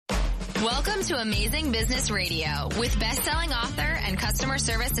Welcome to Amazing Business Radio with best-selling author and customer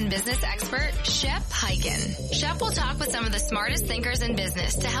service and business expert, Shep Hyken. Shep will talk with some of the smartest thinkers in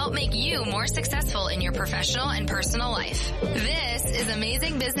business to help make you more successful in your professional and personal life. This is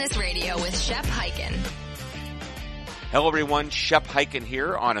Amazing Business Radio with Shep Hyken. Hello, everyone. Shep Hyken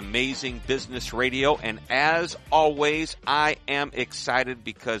here on Amazing Business Radio. And as always, I am excited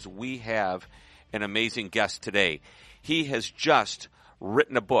because we have an amazing guest today. He has just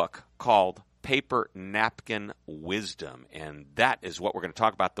written a book called Paper Napkin Wisdom, and that is what we're going to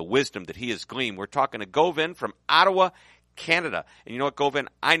talk about, the wisdom that he has gleaned. We're talking to Govind from Ottawa, Canada. And you know what, Govind?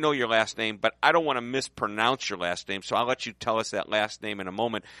 I know your last name, but I don't want to mispronounce your last name, so I'll let you tell us that last name in a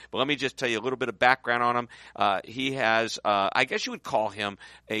moment. But let me just tell you a little bit of background on him. He has, I guess you would call him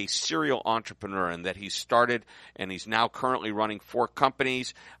a serial entrepreneur, in that he started and he's now currently running 4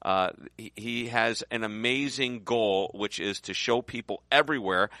 companies. He has an amazing goal, which is to show people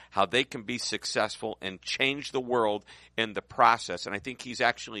everywhere how they can be successful and change the world in the process. And I think he's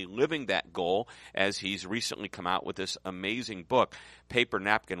actually living that goal, as he's recently come out with this amazing book, Paper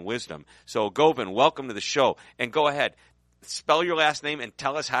Napkin Wisdom. So, Govind, welcome to the show. And go ahead, spell your last name and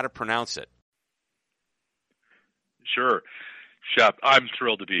tell us how to pronounce it. Sure. Shep, I'm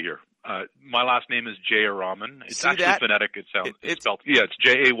thrilled to be here. My last name is Jayaraman. It's actually phonetic. It's spelled, it's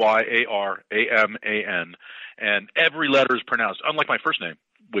Jayaraman. And every letter is pronounced, unlike my first name,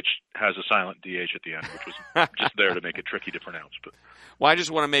 which has a silent DH at the end, which was just there to make it tricky to pronounce. But well, I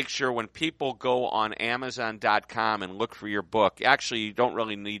just want to make sure when people go on Amazon.com and look for your book, actually you don't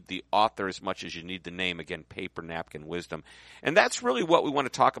really need the author as much as you need the name, again, Paper Napkin Wisdom. And that's really what we want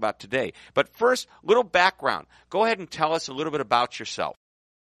to talk about today. But first, little background. Go ahead and tell us a little bit about yourself.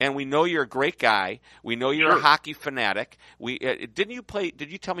 And we know you're a great guy. We know you're a hockey fanatic. Did you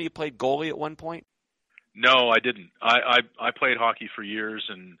tell me you played goalie at one point? No, I didn't. I played hockey for years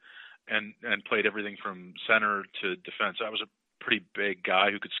and played everything from center to defense. I was a pretty big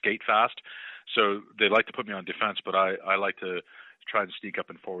guy who could skate fast, so they like to put me on defense, but I like to try and sneak up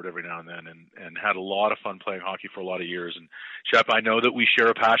and forward every now and then, and had a lot of fun playing hockey for a lot of years. And Shep, I know that we share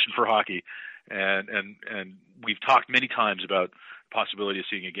a passion for hockey, and we've talked many times about the possibility of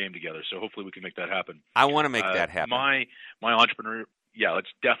seeing a game together, so hopefully we can make that happen. I want to make that happen. My entrepreneur, let's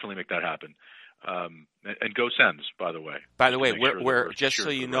definitely make that happen. And go Sens, by the way. By the way, we're just so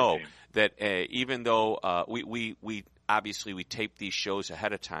you know that even though we obviously we tape these shows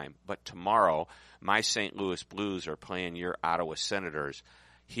ahead of time, but tomorrow my St. Louis Blues are playing your Ottawa Senators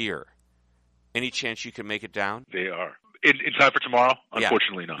here. Any chance you can make it down? They are. In time for tomorrow?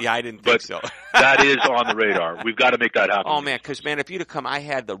 Unfortunately not. Yeah, I didn't think so. That is on the radar. We've got to make that happen. Oh, man, because, if you'd have come, I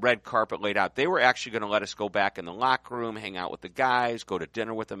had the red carpet laid out. They were actually going to let us go back in the locker room, hang out with the guys, go to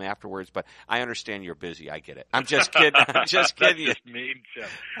dinner with them afterwards, but I understand you're busy. I get it. I'm just kidding. I'm just kidding. That's mean, Shep.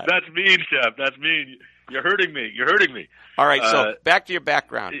 That's mean, Shep. That's mean. You're hurting me. All right, so back to your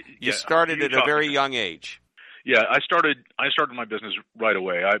background. You started at a very young age. Yeah, I started my business right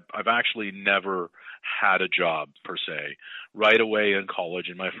away. I've actually never had a job per se. Right away in college,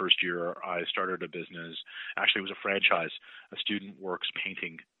 in my first year, I started a business. Actually, it was a franchise, a Student Works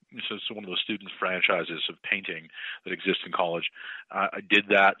Painting. So it's one of those student franchises of painting that exists in college. I did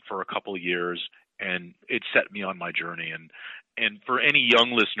that for a couple of years, and it set me on my journey. And for any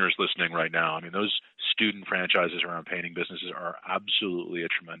young listeners listening right now, those student franchises around painting businesses are absolutely a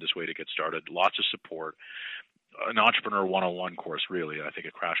tremendous way to get started. Lots of support. An Entrepreneur 101 course, really, I think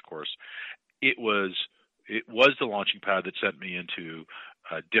a crash course. It was the launching pad that sent me into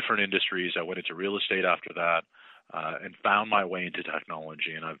different industries. I went into real estate after that and found my way into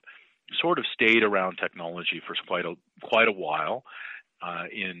technology. And I've sort of stayed around technology for quite a while.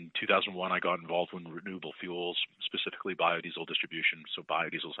 In 2001, I got involved in renewable fuels, specifically biodiesel distribution. So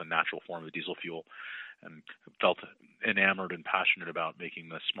biodiesel is a natural form of diesel fuel, and felt enamored and passionate about making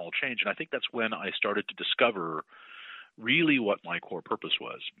the small change. And I think that's when I started to discover really what my core purpose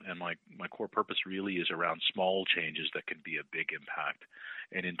was. And my core purpose really is around small changes that can be a big impact,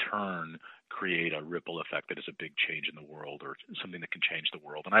 and in turn create a ripple effect that is a big change in the world, or something that can change the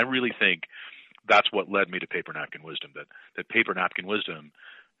world. And I really think that's what led me to Paper Napkin Wisdom, that Paper Napkin Wisdom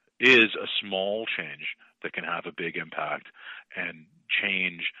is a small change that can have a big impact and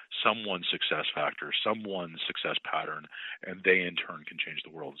change someone's success factor, someone's success pattern, and they in turn can change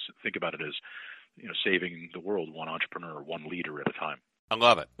the world. So think about it as, saving the world one entrepreneur, one leader at a time. I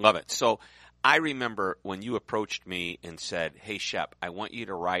love it. Love it. So I remember when you approached me and said, "Hey, Shep, I want you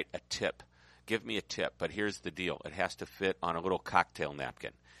to write a tip. Give me a tip, but here's the deal. It has to fit on a little cocktail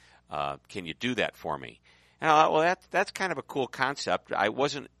napkin. Can you do that for me?" And I thought, well, that's kind of a cool concept.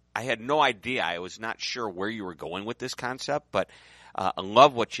 I had no idea. I was not sure where you were going with this concept, but I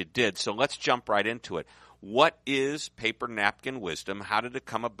love what you did. So let's jump right into it. What is Paper Napkin Wisdom? How did it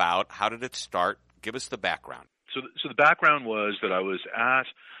come about? How did it start? Give us the background. So the background was that I was at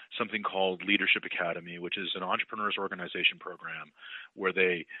something called Leadership Academy, which is an entrepreneurs organization program where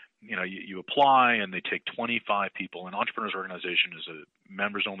they, you apply and they take 25 people. An entrepreneurs organization is a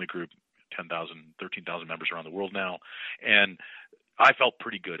members-only group, 10,000, 13,000 members around the world now. And I felt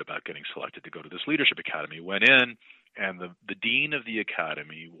pretty good about getting selected to go to this Leadership Academy. Went in, and the dean of the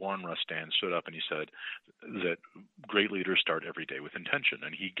academy, Warren Rustand, stood up and he said that great leaders start every day with intention.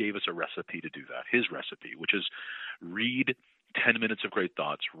 And he gave us a recipe to do that, his recipe, which is read 10 minutes of great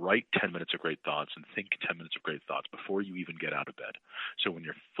thoughts, write 10 minutes of great thoughts, and think 10 minutes of great thoughts before you even get out of bed. So when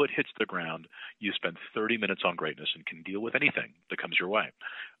your foot hits the ground, you spend 30 minutes on greatness and can deal with anything that comes your way.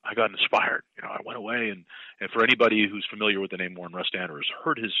 I got inspired. I went away, and for anybody who's familiar with the name Warren Rustand or has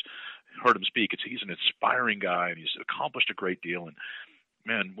heard him speak, he's an inspiring guy, and he's accomplished a great deal. And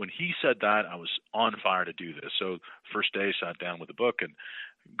man, when he said that, I was on fire to do this. So first day, sat down with the book and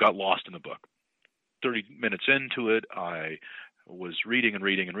got lost in the book. 30 minutes into it, I was reading,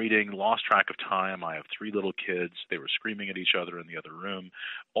 lost track of time. I have 3 little kids. They were screaming at each other in the other room.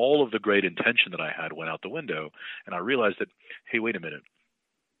 All of the great intention that I had went out the window, and I realized that, hey, wait a minute.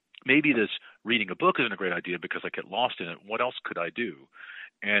 Maybe this reading a book isn't a great idea because I get lost in it. What else could I do?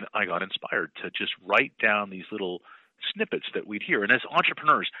 And I got inspired to just write down these little snippets that we'd hear. And as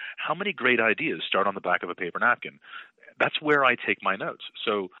entrepreneurs, how many great ideas start on the back of a paper napkin? That's where I take my notes.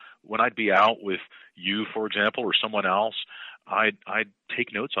 So when I'd be out with you, for example, or someone else, I'd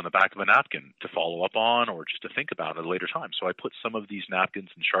take notes on the back of a napkin to follow up on or just to think about at a later time. So I put some of these napkins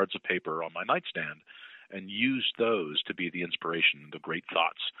and shards of paper on my nightstand and used those to be the inspiration, the great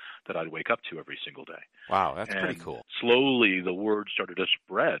thoughts that I'd wake up to every single day. Wow, that's pretty cool. Slowly the word started to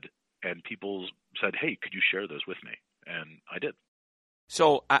spread, and people said, hey, could you share those with me? And I did.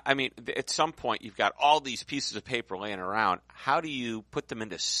 So, I mean, at some point you've got all these pieces of paper laying around. How do you put them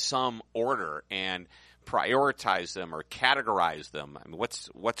into some order and prioritize them or categorize them? I mean,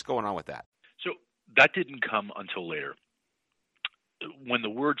 what's going on with that? So that didn't come until later. When the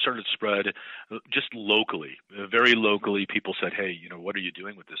word started to spread, just locally, very locally, people said, hey, what are you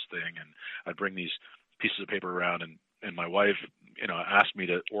doing with this thing? And I'd bring these pieces of paper around, and my wife, asked me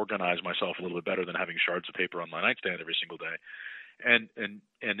to organize myself a little bit better than having shards of paper on my nightstand every single day. And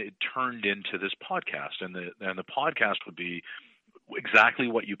it turned into this podcast, and the podcast would be exactly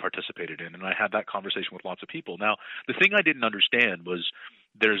what you participated in. And I had that conversation with lots of people. Now, the thing I didn't understand was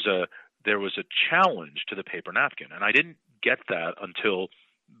there was a challenge to the paper napkin, and I didn't get that until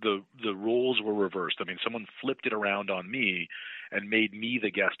the roles were reversed. I mean, someone flipped it around on me and made me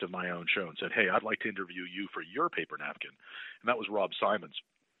the guest of my own show and said, hey, I'd like to interview you for your paper napkin. And that was Rob Simons.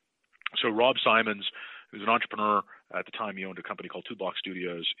 So Rob Simons, who's an entrepreneur at the time, he owned a company called Two Block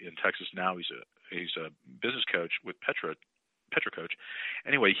Studios in Texas. Now he's a business coach with Petra Coach.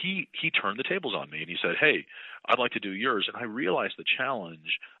 Anyway, he turned the tables on me and he said, hey, I'd like to do yours. And I realized the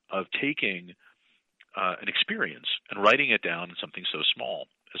challenge of taking an experience and writing it down in something so small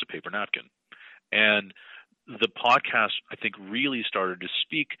as a paper napkin. And the podcast, I think, really started to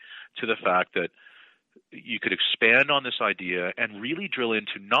speak to the fact that you could expand on this idea and really drill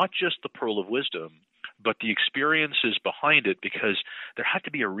into not just the pearl of wisdom, but the experiences behind it, because there had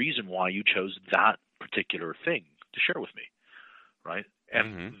to be a reason why you chose that particular thing to share with me, right?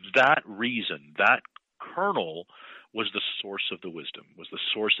 And that reason, that kernel was the source of the wisdom, was the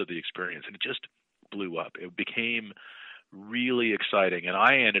source of the experience, and it just blew up. It became really exciting, and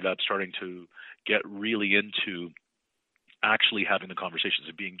I ended up starting to get really into actually having the conversations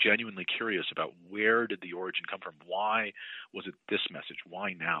and being genuinely curious about where did the origin come from? Why was it this message?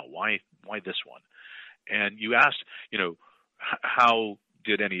 Why now? Why this one? And you asked, how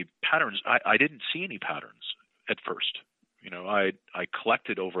did any patterns? I didn't see any patterns at first. I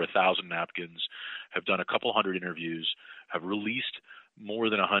collected over 1,000 napkins, have done a couple hundred interviews, have released more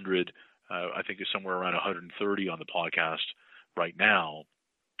than 100. I think it's somewhere around 130 on the podcast right now.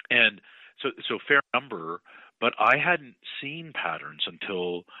 And so fair number, but I hadn't seen patterns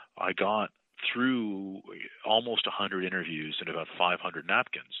until I got through almost 100 interviews and about 500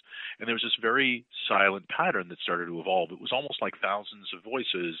 napkins. And there was this very silent pattern that started to evolve. It was almost like thousands of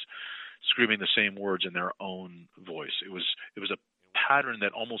voices screaming the same words in their own voice. It was a pattern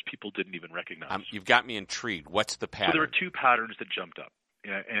that almost people didn't even recognize. You've got me intrigued. What's the pattern? So there were two patterns that jumped up.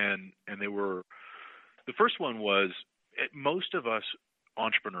 And they were, the first one was, most of us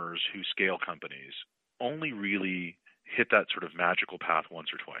entrepreneurs who scale companies only really hit that sort of magical path once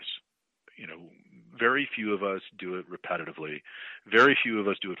or twice. Very few of us do it repetitively. Very few of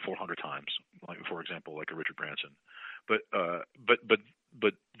us do it 400 times, like, for example, like a Richard Branson. But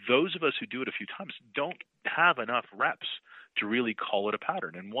those of us who do it a few times don't have enough reps to really call it a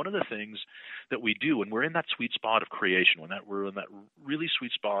pattern. And one of the things that we do when we're in that sweet spot of creation, when we're in that really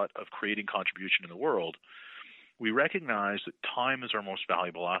sweet spot of creating contribution in the world, we recognize that time is our most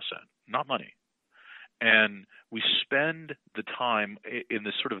valuable asset, not money. And we spend the time in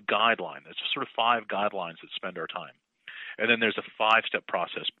this sort of guideline. There's sort of 5 guidelines that spend our time. And then there's a 5-step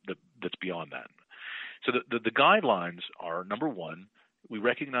process that's beyond that. So the guidelines are, number 1, we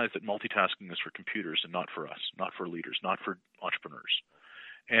recognize that multitasking is for computers and not for us, not for leaders, not for entrepreneurs.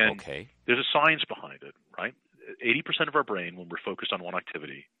 And there's a science behind it, right? 80% of our brain, when we're focused on one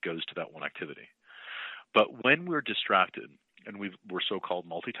activity, goes to that one activity. But when we're distracted and we're so-called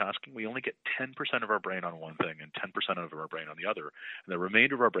multitasking, we only get 10% of our brain on one thing and 10% of our brain on the other. And the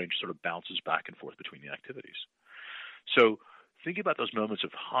remainder of our brain just sort of bounces back and forth between the activities. So think about those moments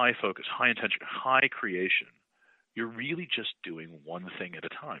of high focus, high intention, high creation. You're really just doing one thing at a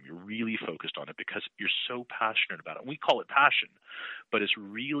time. You're really focused on it because you're so passionate about it. We call it passion, but it's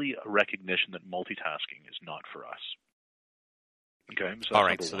really a recognition that multitasking is not for us. Okay. So all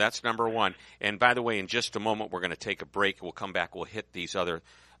right. So that's number 1. And by the way, in just a moment, we're going to take a break. We'll come back. We'll hit these other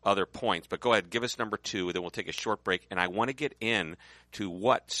points. But go ahead. Give us number 2. Then we'll take a short break. And I want to get in to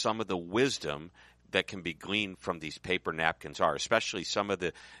what some of the wisdom that can be gleaned from these paper napkins are, especially some of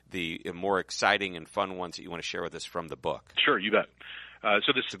the more exciting and fun ones that you want to share with us from the book. Sure, you bet.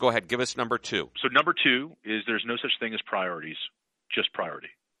 So go ahead, give us number 2. So number 2 is there's no such thing as priorities, just priority.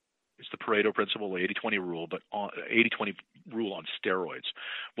 It's the Pareto principle, the 80-20 rule, but 80-20 rule on steroids.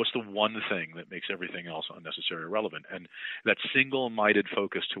 What's the one thing that makes everything else unnecessary or irrelevant? And that single-minded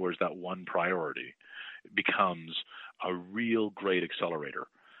focus towards that one priority becomes a real great accelerator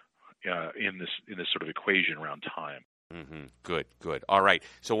in this sort of equation around time. Mm-hmm. Good. All right.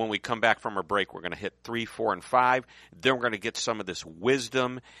 So when we come back from our break, we're going to hit 3, 4, and 5. Then we're going to get some of this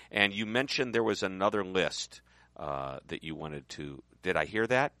wisdom. And you mentioned there was another list that you wanted to. Did I hear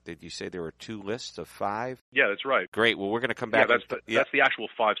that? Did you say there were 2 lists of 5? Yeah, that's right. Great. Well, we're going to come back. Yeah, that's the actual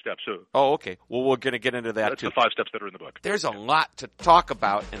 5 steps. So. Oh, okay. Well, we're going to get into that that's too. That's the 5 steps that are in the book. There's a lot to talk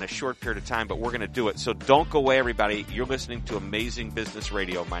about in a short period of time, but we're going to do it. So don't go away, everybody. You're listening to Amazing Business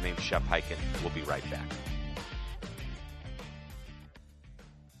Radio. My name's Shep Hyken. We'll be right back.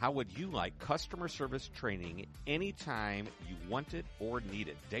 How would you like customer service training anytime you want it or need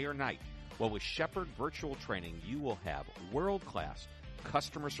it, day or night? Well, with Shepherd Virtual Training, you will have world-class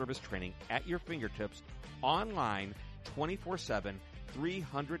customer service training at your fingertips, online, 24/7,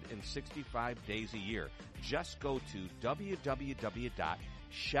 365 days a year. Just go to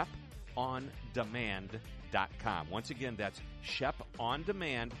www.shepondemand.com. Once again, that's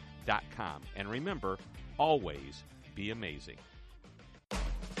shepondemand.com. And remember, always be amazing.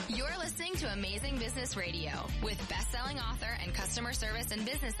 You're listening to Amazing Business Radio with best-selling author and customer service and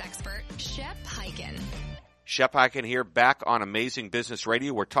business expert, Shep Hyken. Shep Hyken here, back on Amazing Business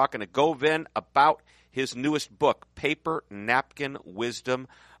Radio. We're talking to Govind about his newest book, Paper Napkin Wisdom,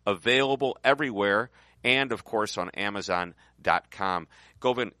 available everywhere and, of course, on Amazon.com.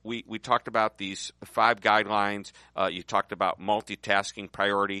 Govind, we talked about these 5 guidelines. You talked about multitasking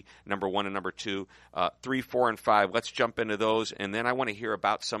priority, number 1 and number 2, 3, 4, and 5. Let's jump into those, and then I want to hear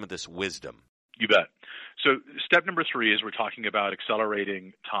about some of this wisdom. You bet. So step number 3 is we're talking about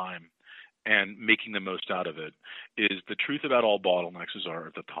accelerating time and making the most out of it, is the truth about all bottlenecks are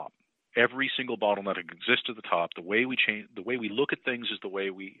at the top. Every single bottleneck exists at the top. The way we look at things is the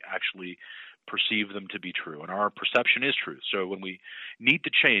way we actually perceive them to be true, and our perception is truth. So when we need to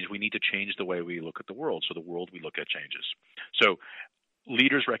change, we need to change the way we look at the world, so the world we look at changes. So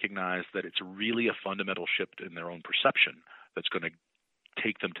leaders recognize that it's really a fundamental shift in their own perception that's going to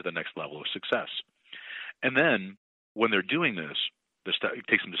take them to the next level of success. And then when they're doing this, it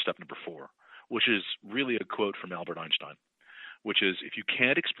takes them to step number 4, which is really a quote from Albert Einstein, which is, if you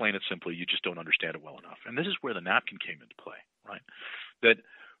can't explain it simply, you just don't understand it well enough. And this is where the napkin came into play, right? That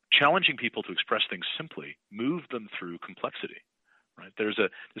challenging people to express things simply moved them through complexity, right? There's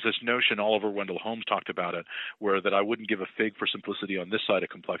this notion, Oliver Wendell Holmes talked about it, where that I wouldn't give a fig for simplicity on this side of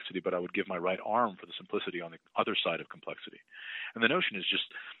complexity, but I would give my right arm for the simplicity on the other side of complexity. And the notion is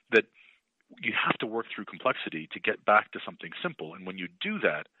just that you have to work through complexity to get back to something simple. And when you do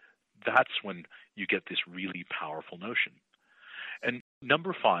that, that's when you get this really powerful notion. And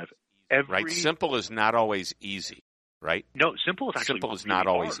number 5, right, simple is not always easy, right? No, simple is actually simple is really not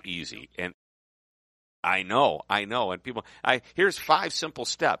always hard. easy. And I know. And people, here's 5 simple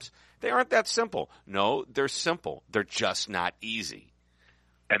steps. They aren't that simple. No, they're simple. They're just not easy.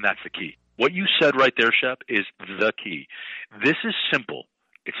 And that's the key. What you said right there, Shep, is the key. This is simple.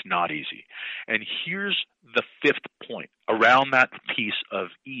 It's not easy. And here's the fifth point around that piece of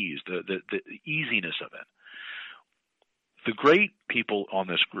ease, the easiness of it. The great people on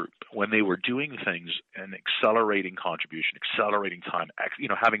this group, when they were doing things and accelerating contribution, accelerating time,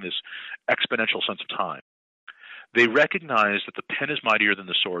 having this exponential sense of time, they recognize that the pen is mightier than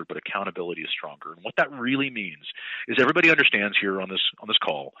the sword, but accountability is stronger. And what that really means is everybody understands here on this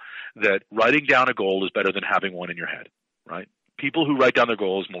call that writing down a goal is better than having one in your head, right? People who write down their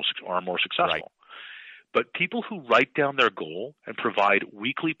goals are more successful. Right. But people who write down their goal and provide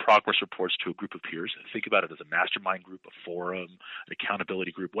weekly progress reports to a group of peers, think about it as a mastermind group, a forum, an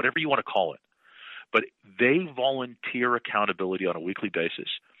accountability group, whatever you want to call it, but they volunteer accountability on a weekly basis,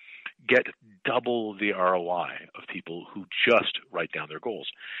 get double the ROI of people who just write down their goals.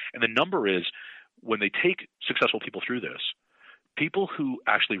 And the number is, when they take successful people through this, people who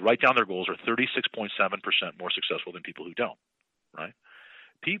actually write down their goals are 36.7% more successful than people who don't, right?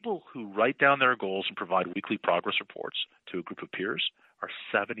 People who write down their goals and provide weekly progress reports to a group of peers are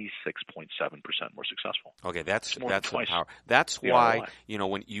 76.7% more successful. Okay, that's the power. That's why,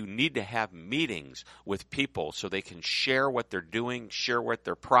 when you need to have meetings with people so they can share what they're doing, share what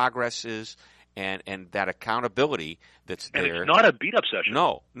their progress is, and that accountability that's there. And it's not a beat-up session.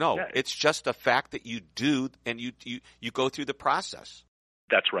 No. Yeah. It's just the fact that you do, and you go through the process.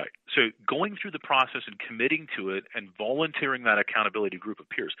 That's right. So going through the process and committing to it and volunteering that accountability group of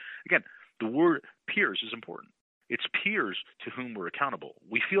peers. Again, the word peers is important. It's peers to whom we're accountable.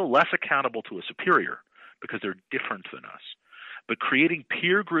 We feel less accountable to a superior because they're different than us. But creating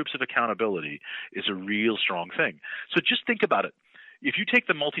peer groups of accountability is a real strong thing. So just think about it. If you take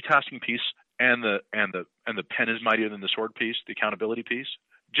the multitasking piece and the pen is mightier than the sword piece, the accountability piece,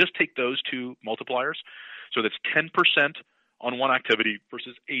 just take those two multipliers. So that's 10% on one activity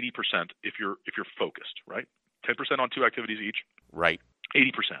versus 80% if you're focused, right? 10% on two activities each. Right. 80%.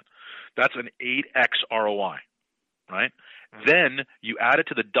 That's an 8x ROI, right? Then you add it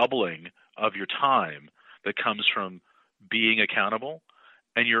to the doubling of your time that comes from being accountable,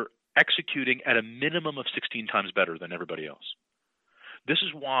 and you're executing at a minimum of 16 times better than everybody else. This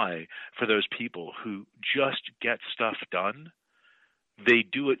is why, for those people who just get stuff done, they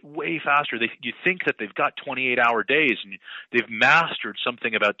do it way faster. You think that they've got 28-hour days and they've mastered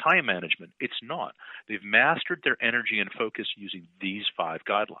something about time management. It's not. They've mastered their energy and focus using these 5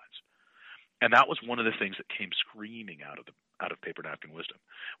 guidelines. And that was one of the things that came screaming out of Paper Napkin Wisdom.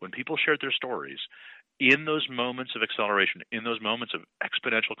 When people shared their stories, in those moments of acceleration, in those moments of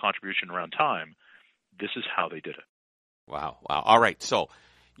exponential contribution around time, this is how they did it. Wow. All right. So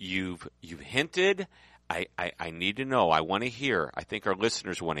you've hinted. I need to know. I want to hear. I think our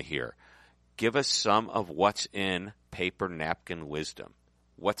listeners want to hear. Give us some of what's in Paper Napkin Wisdom.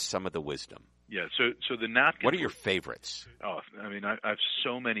 What's some of the wisdom? Yeah. So the napkin. What are your favorites? Oh, I mean, I have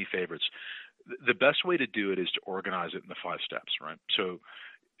so many favorites. The best way to do it is to organize it in the 5 steps, right? So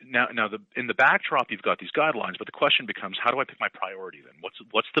now in the backdrop, you've got these guidelines, but the question becomes, how do I pick my priority then?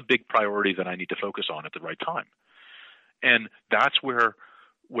 What's the big priority that I need to focus on at the right time? And that's where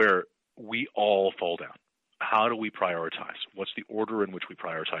we all fall down. How do we prioritize? What's the order in which we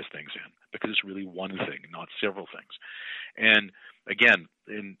prioritize things in? Because it's really one thing, not several things. And again,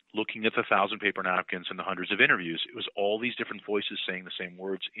 in looking at the 1,000 paper napkins and the hundreds of interviews, it was all these different voices saying the same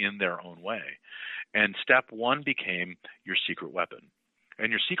words in their own way. And step 1 became your secret weapon.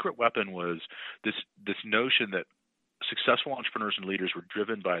 And your secret weapon was this notion that successful entrepreneurs and leaders were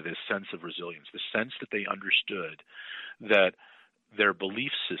driven by this sense of resilience, the sense that they understood that their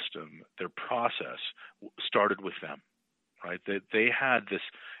belief system, their process started with them, right? They had this,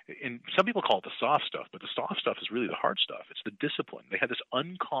 and some people call it the soft stuff, but the soft stuff is really the hard stuff. It's the discipline. They had this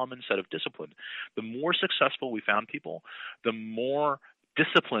uncommon set of discipline. The more successful we found people, the more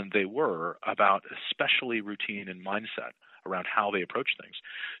disciplined they were about especially routine and mindset around how they approach things.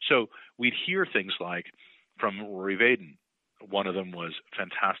 So we'd hear things like from Rory Vaden. One of them was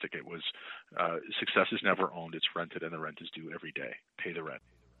fantastic. It was success is never owned, it's rented, and the rent is due every day. Pay the rent.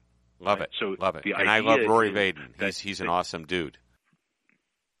 Love right? it. So love it. And I love Rory Vaden. He's an awesome dude.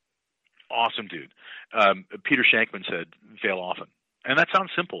 Awesome dude. Peter Shankman said, fail often. And that sounds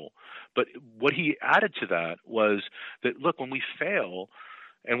simple, but what he added to that was that, look, when we fail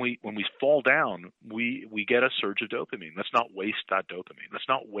and when we fall down, we get a surge of dopamine. Let's not waste that dopamine. Let's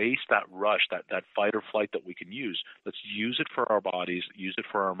not waste that rush, that fight or flight that we can use. Let's use it for our bodies, use it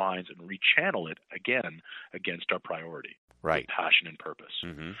for our minds, and rechannel it again against our priority. Right. Passion and purpose.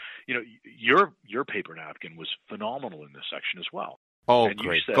 Mm-hmm. You know, your paper napkin was phenomenal in this section as well. Oh, and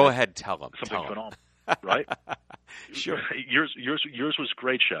great. Go ahead, tell them. Something phenomenal. Right? Sure. Yours was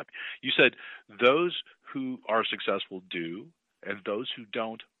great, Shep. You said those who are successful do, and those who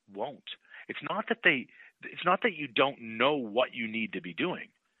don't won't. It's not that you don't know what you need to be doing,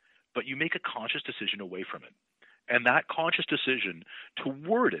 but you make a conscious decision away from it. And that conscious decision to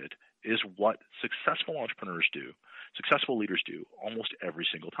word it is what successful entrepreneurs do, successful leaders do almost every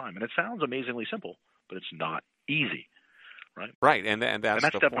single time. And it sounds amazingly simple, but it's not easy, right? Right, and that's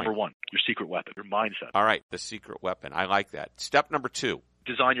step point. number one, your secret weapon, your mindset. All right, the secret weapon. I like that. Step number 2.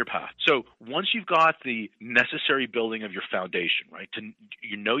 Design your path. So once you've got the necessary building of your foundation, right,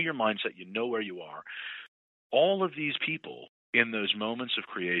 you know your mindset, you know where you are, all of these people in those moments of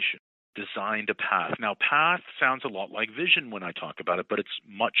creation designed a path. Now, path sounds a lot like vision when I talk about it, but it's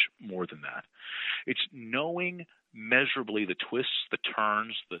much more than that. It's knowing measurably the twists, the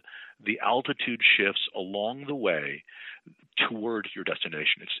turns, the altitude shifts along the way toward your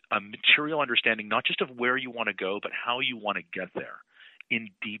destination. It's a material understanding not just of where you want to go, but how you want to get there in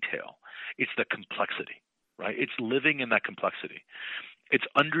detail. It's the complexity, right? It's living in that complexity. It's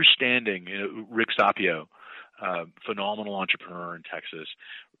understanding. Rick Sapio, phenomenal entrepreneur in Texas,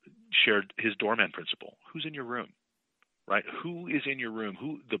 shared his doorman principle. Who's in your room, right? Who is in your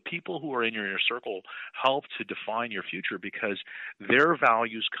room? The people who are in your inner circle help to define your future because their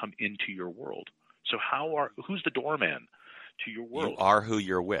values come into your world. So who's the doorman to your world? You are who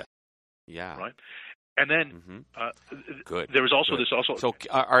you're with. Yeah. Right. And then good. There was also good. this also. So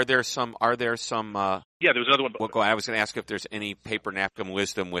are there some? Yeah, there was another one. Well, I was going to ask if there's any paper napkin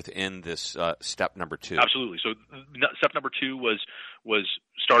wisdom within this step number 2. Absolutely. So step number 2 was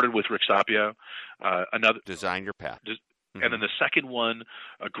started with Rick Sapio. Another design your path. And then the second one,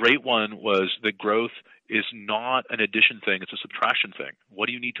 a great one, was that growth is not an addition thing; it's a subtraction thing. What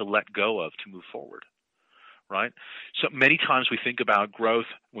do you need to let go of to move forward? Right? So many times we think about growth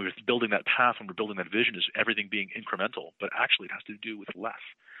when we're building that path, when we're building that vision, as everything being incremental, but actually it has to do with less,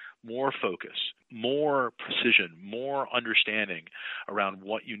 more focus, more precision, more understanding around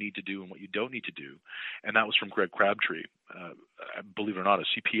what you need to do and what you don't need to do. And that was from Greg Crabtree, believe it or not, a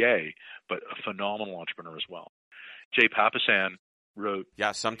CPA, but a phenomenal entrepreneur as well. Jay Papasan wrote...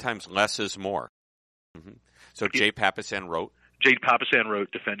 Yeah, sometimes less is more. So Jay Papasan wrote... Jay Papasan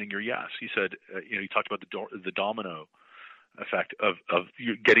wrote Defending Your Yes. He said, he talked about the domino effect of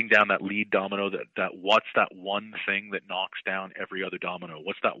you getting down that lead domino, that what's that one thing that knocks down every other domino?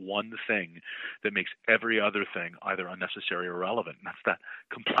 What's that one thing that makes every other thing either unnecessary or irrelevant? And that's that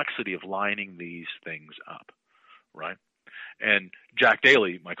complexity of lining these things up, right? And Jack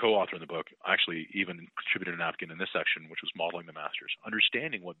Daly, my co-author in the book, actually even contributed a napkin in this section, which was Modeling the Masters.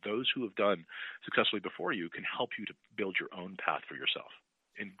 Understanding what those who have done successfully before you can help you to build your own path for yourself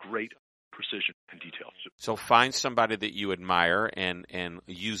in great precision and detail. So find somebody that you admire and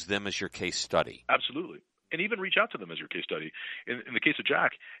use them as your case study. Absolutely. And even reach out to them as your case study. In the case of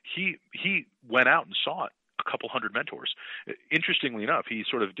Jack, he went out and sought a couple hundred mentors. Interestingly enough, he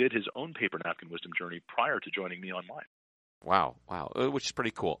sort of did his own paper napkin wisdom journey prior to joining me online. Wow, which is pretty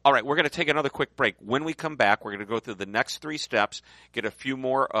cool. All right, we're going to take another quick break. When we come back, we're going to go through the next 3 steps, get a few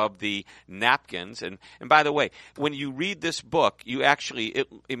more of the napkins. And by the way, when you read this book, you actually,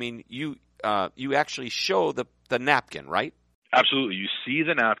 you actually show the napkin, right? Absolutely. You see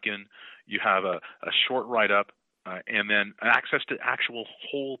the napkin, you have a short write-up, and then access to actual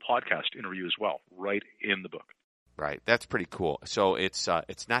whole podcast interview as well, right in the book. Right, that's pretty cool. So it's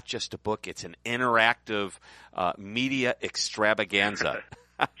not just a book; it's an interactive media extravaganza.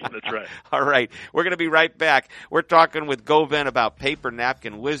 That's right. All right, we're going to be right back. We're talking with Govind about paper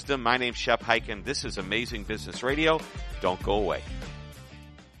napkin wisdom. My name's Shep Hyken. This is Amazing Business Radio. Don't go away.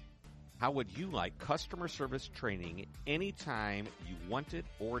 How would you like customer service training anytime you want it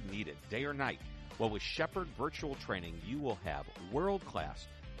or need it, day or night? Well, with Shepherd Virtual Training, you will have world-class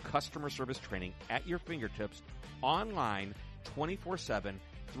customer service training at your fingertips, online, 24/7,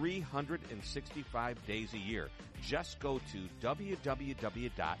 365 days a year. Just go to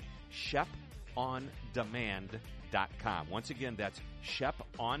www.shepondemand.com. Once again, that's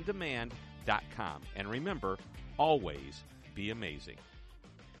shepondemand.com. And remember, always be amazing.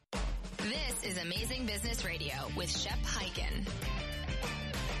 This is Amazing Business Radio with Shep Hyken.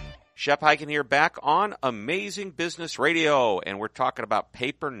 Shep Hyken here, back on Amazing Business Radio, and we're talking about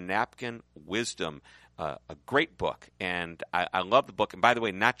paper napkin wisdom. A great book, and I love the book. And by the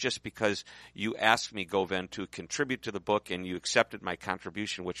way, not just because you asked me, Govind, to contribute to the book and you accepted my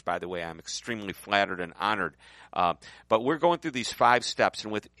contribution, which, by the way, I'm extremely flattered and honored. But we're going through these 5 steps,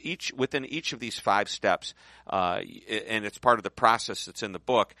 and within each of these 5 steps, and it's part of the process that's in the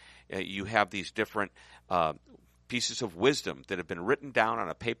book, you have these different pieces of wisdom that have been written down on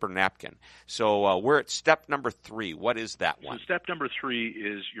a paper napkin. So we're at step number 3. What is that one? So step number 3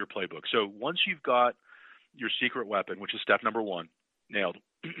 is your playbook. So once you've got your secret weapon, which is step number 1, nailed,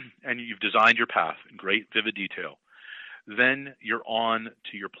 and you've designed your path in great, vivid detail, then you're on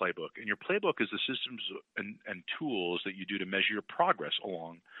to your playbook. And your playbook is the systems and tools that you do to measure your progress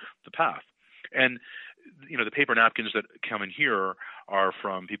along the path. And, the paper napkins that come in here are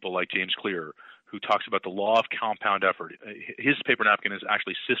from people like James Clear, who talks about the law of compound effort. His paper napkin is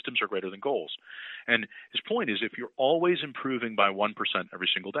actually systems are greater than goals. And his point is if you're always improving by 1% every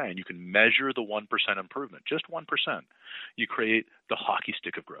single day, and you can measure the 1% improvement, just 1%, you create the hockey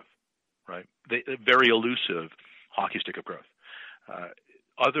stick of growth, right? The very elusive hockey stick of growth.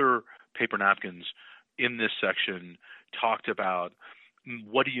 Other paper napkins in this section talked about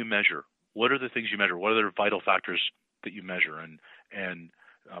what do you measure? What are the things you measure? What are the vital factors that you measure? And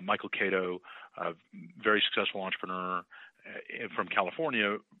Michael Cato, a very successful entrepreneur from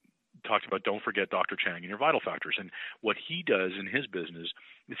California, talked about don't forget Dr. Chang and your vital factors. And what he does in his business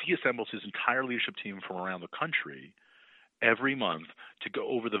is he assembles his entire leadership team from around the country every month to go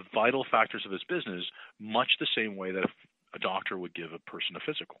over the vital factors of his business, much the same way that a doctor would give a person a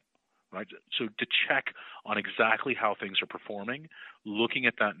physical. Right, so to check on exactly how things are performing, looking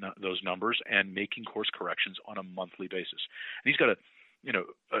at those numbers, and making course corrections on a monthly basis. And he's got a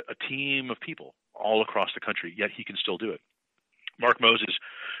team of people all across the country, yet he can still do it. Mark Moses,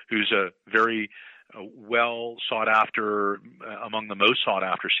 who's a very well sought after, among the most sought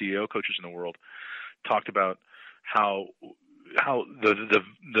after CEO coaches in the world, talked about how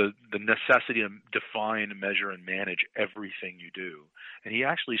the necessity to define, measure, and manage everything you do. And he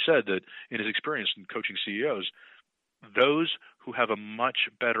actually said that in his experience in coaching CEOs, those who have a much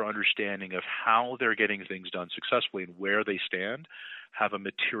better understanding of how they're getting things done successfully and where they stand have a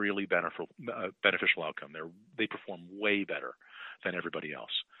materially beneficial outcome. They perform way better than everybody else.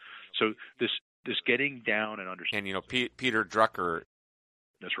 So this getting down and understanding. And Peter Drucker.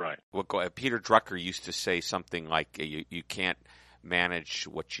 That's right. Well, Peter Drucker used to say something like, "You can't manage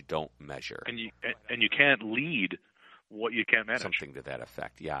what you don't measure," and you can't lead what you can't manage. Something to that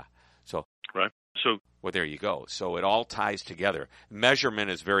effect. Yeah. So right. So well, there you go. So it all ties together. Measurement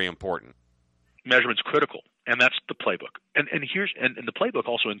is very important. Measurement's critical, and that's the playbook. And the playbook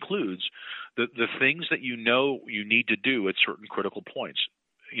also includes the things that you need to do at certain critical points.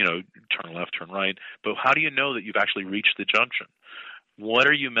 Turn left, turn right. But how do you know that you've actually reached the junction? What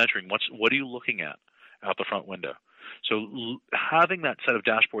are you measuring? What are you looking at out the front window? So having that set of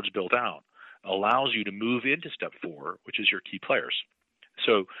dashboards built out allows you to move into step 4, which is your key players.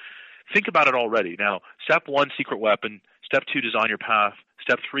 So think about it already. Now, step 1, secret weapon. Step 2, design your path.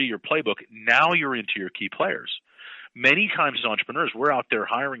 Step 3, your playbook. Now you're into your key players. Many times as entrepreneurs, we're out there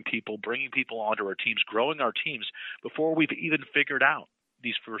hiring people, bringing people onto our teams, growing our teams before we've even figured out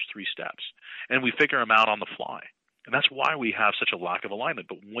these first 3 steps. And we figure them out on the fly. And that's why we have such a lack of alignment.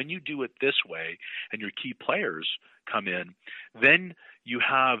 But when you do it this way and your key players come in, then you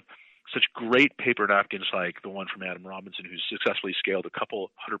have such great paper napkins like the one from Adam Robinson, who's successfully scaled a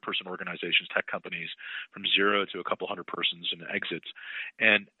couple 100-person organizations, tech companies, from 0 to a couple 100 persons and exits.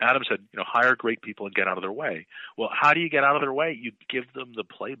 And Adam said, hire great people and get out of their way. Well, how do you get out of their way? You give them the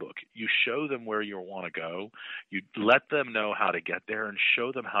playbook. You show them where you want to go. You let them know how to get there and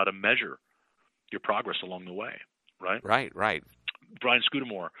show them how to measure your progress along the way. Right. Brian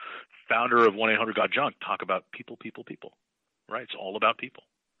Scudamore, founder of 1-800-GOT-JUNK, talk about people. Right? It's all about people.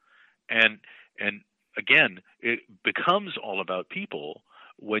 And again, it becomes all about people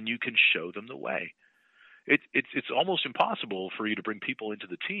when you can show them the way. It's almost impossible for you to bring people into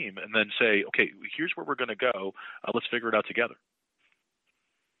the team and then say, okay, here's where we're going to go. Let's figure it out together.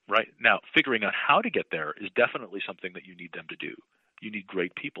 Right? Now, figuring out how to get there is definitely something that you need them to do. You need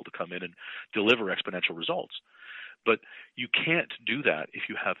great people to come in and deliver exponential results. But you can't do that if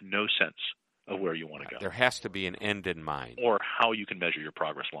you have no sense of where you want to go. There has to be an end in mind. Or how you can measure your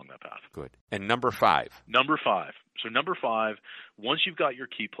progress along that path. Good. And number 5. So number 5, once you've got your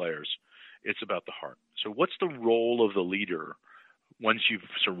key players, it's about the heart. So what's the role of the leader once you've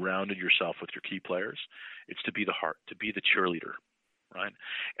surrounded yourself with your key players? It's to be the heart, to be the cheerleader, right?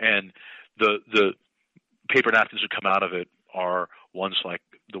 And the paper napkins that come out of it are ones like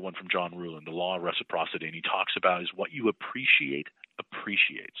the one from John Ruhlin, the law of reciprocity, and he talks about is what you appreciate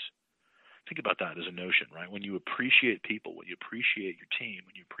appreciates. Think about that as a notion, right? When you appreciate people, when you appreciate your team,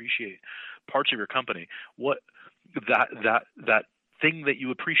 when you appreciate parts of your company, what that thing that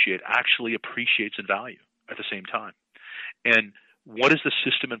you appreciate actually appreciates in value at the same time. And what is the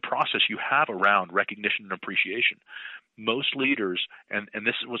system and process you have around recognition and appreciation? Most leaders, and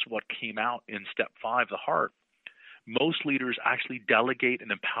this was what came out in step 5, the heart, most leaders actually delegate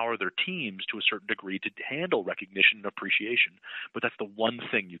and empower their teams to a certain degree to handle recognition and appreciation. But that's the one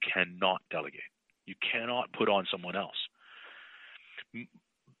thing you cannot delegate. You cannot put on someone else.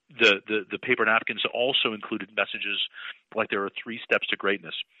 The paper napkins also included messages like there are 3 steps to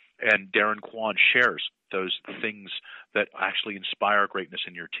greatness, and Darren Kwan shares those things that actually inspire greatness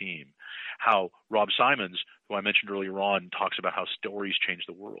in your team. How Rob Simons, who I mentioned earlier on, talks about how stories change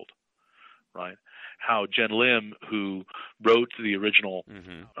the world, right? How Jen Lim, who wrote the original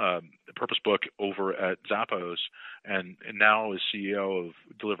Purpose book over at Zappos and now is CEO of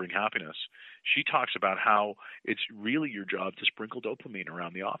Delivering Happiness, she talks about how it's really your job to sprinkle dopamine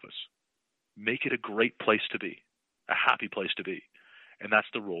around the office. Make it a great place to be, a happy place to be. And that's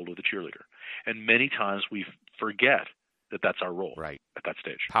the role of the cheerleader. And many times we forget that that's our role at that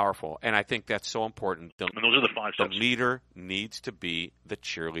stage. Powerful. And I think that's so important. And those are the 5 steps. The leader needs to be the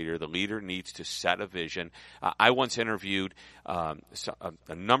cheerleader. The leader needs to set a vision. I once interviewed a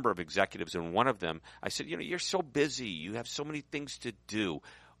number of executives, and one of them, I said, you're so busy. You have so many things to do.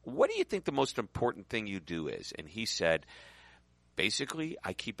 What do you think the most important thing you do is? And he said, basically,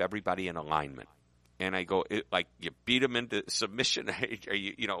 I keep everybody in alignment. And I go, like, you beat him into submission, and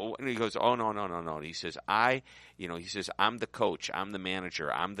he goes, oh, no. And he says, I'm the coach, I'm the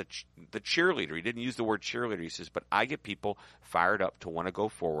manager, I'm the cheerleader. He didn't use the word cheerleader. He says, but I get people fired up to want to go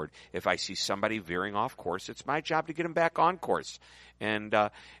forward. If I see somebody veering off course, it's my job to get them back on course. And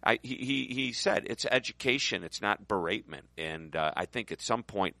he said it's education, it's not beratement. And I think at some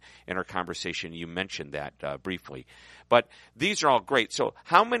point in our conversation you mentioned that briefly. But these are all great. So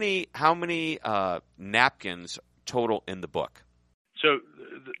how many napkins total in the book? So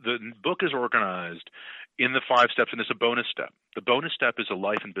the book is organized in the 5 steps, and it's a bonus step. The bonus step is a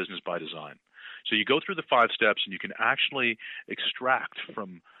life and business by design. So you go through the 5 steps, and you can actually extract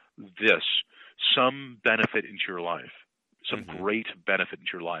from this some benefit into your life, some great benefit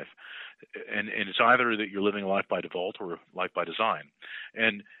into your life. And it's either that you're living a life by default or life by design.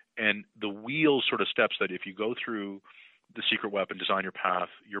 And the wheel sort of steps that if you go through the secret weapon, design your path,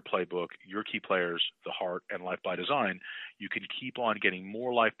 your playbook, your key players, the heart, and life by design, you can keep on getting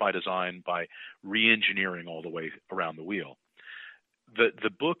more life by design by re-engineering all the way around the wheel. The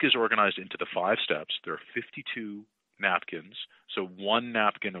book is organized into the 5 steps. There are 52 napkins, so 1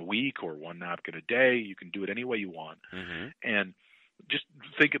 napkin a week or 1 napkin a day. You can do it any way you want. And just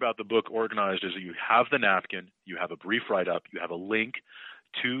think about the book organized as you have the napkin, you have a brief write-up, you have a link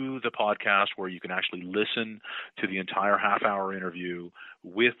to the podcast where you can actually listen to the entire half-hour interview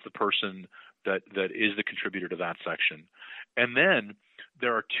with the person that is the contributor to that section. And then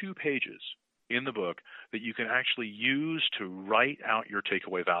there are 2 pages in the book that you can actually use to write out your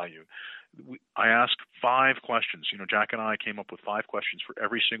takeaway value. I asked 5 questions. Jack and I came up with 5 questions for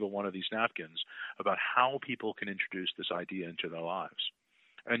every single one of these napkins about how people can introduce this idea into their lives.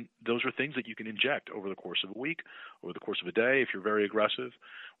 And those are things that you can inject over the course of a week, over the course of a day if you're very aggressive,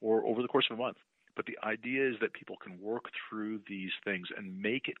 or over the course of a month. But the idea is that people can work through these things and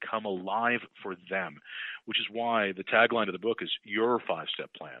make it come alive for them, which is why the tagline of the book is your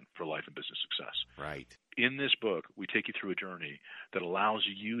 5-step plan for life and business success. Right. In this book, we take you through a journey that allows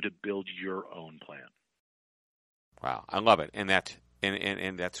you to build your own plan. Wow, I love it. And that's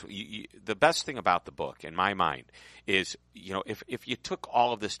the best thing about the book, in my mind, is if you took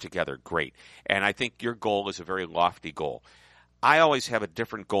all of this together, great. And I think your goal is a very lofty goal. I always have a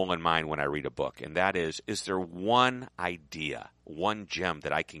different goal in mind when I read a book, and that is there one idea, one gem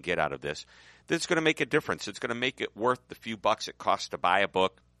that I can get out of this that's going to make a difference? It's going to make it worth the few bucks it costs to buy a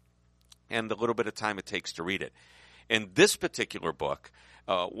book and the little bit of time it takes to read it. In this particular book,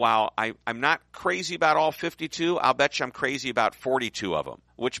 while I'm not crazy about all 52, I'll bet you I'm crazy about 42 of them,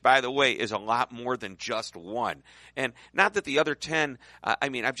 which, by the way, is a lot more than just one. And not that the other 10,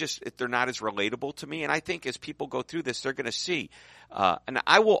 they're not as relatable to me. And I think as people go through this, they're going to see. And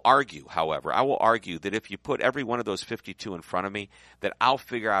I will argue, however, that if you put every one of those 52 in front of me, that I'll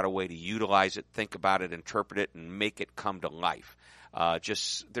figure out a way to utilize it, think about it, interpret it, and make it come to life.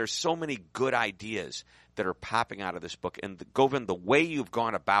 There's so many good ideas that are popping out of this book. And Govind, the way you've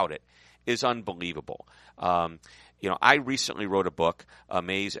gone about it is unbelievable. I recently wrote a book,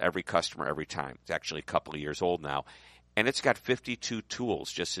 Amaze Every Customer Every Time. It's actually a couple of years old now. And it's got 52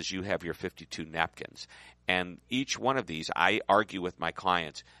 tools, just as you have your 52 napkins. And each one of these, I argue with my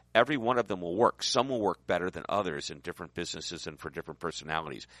clients, every one of them will work. Some will work better than others in different businesses and for different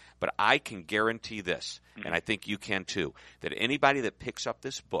personalities. But I can guarantee this, and I think you can too, that anybody that picks up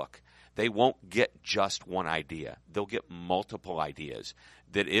this book, they won't get just one idea. They'll get multiple ideas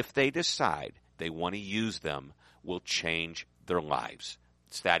that if they decide they want to use them, will change their lives.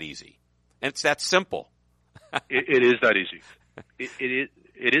 It's that easy. And it's that simple. It is that easy. It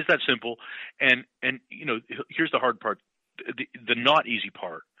is that simple. And here's the hard part, the not easy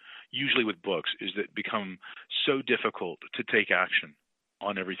part. usually with books, is that become so difficult to take action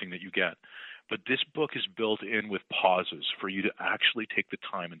on everything that you get. But this book is built in with pauses for you to actually take the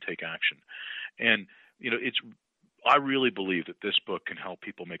time and take action. And, I really believe that this book can help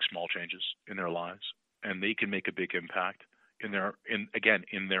people make small changes in their lives, and they can make a big impact in their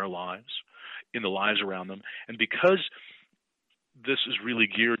lives, in the lives around them. And because this is really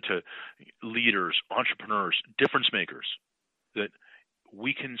geared to leaders, entrepreneurs, difference makers, that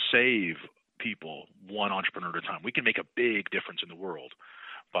we can save people one entrepreneur at a time. We can make a big difference in the world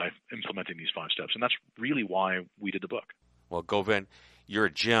by implementing these 5 steps. And that's really why we did the book. Well, Govind, you're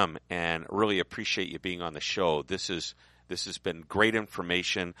a gem, and really appreciate you being on the show. This has been great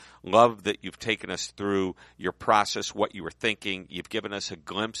information. Love that you've taken us through your process, what you were thinking. You've given us a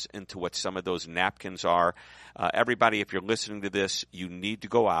glimpse into what some of those napkins are. Everybody, if you're listening to this, you need to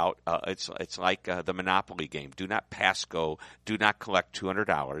go out. It's like the Monopoly game. Do not pass go. Do not collect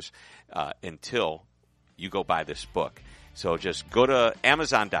 $200 until you go buy this book. So just go to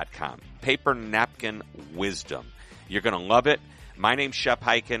Amazon.com, Paper Napkin Wisdom. You're going to love it. My name's Shep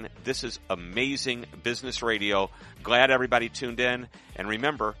Hyken. This is Amazing Business Radio. Glad everybody tuned in. And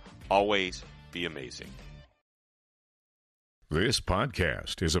remember, always be amazing. This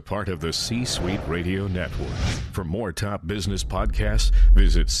podcast is a part of the C-Suite Radio Network. For more top business podcasts,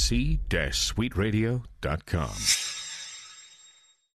 visit c-suiteradio.com.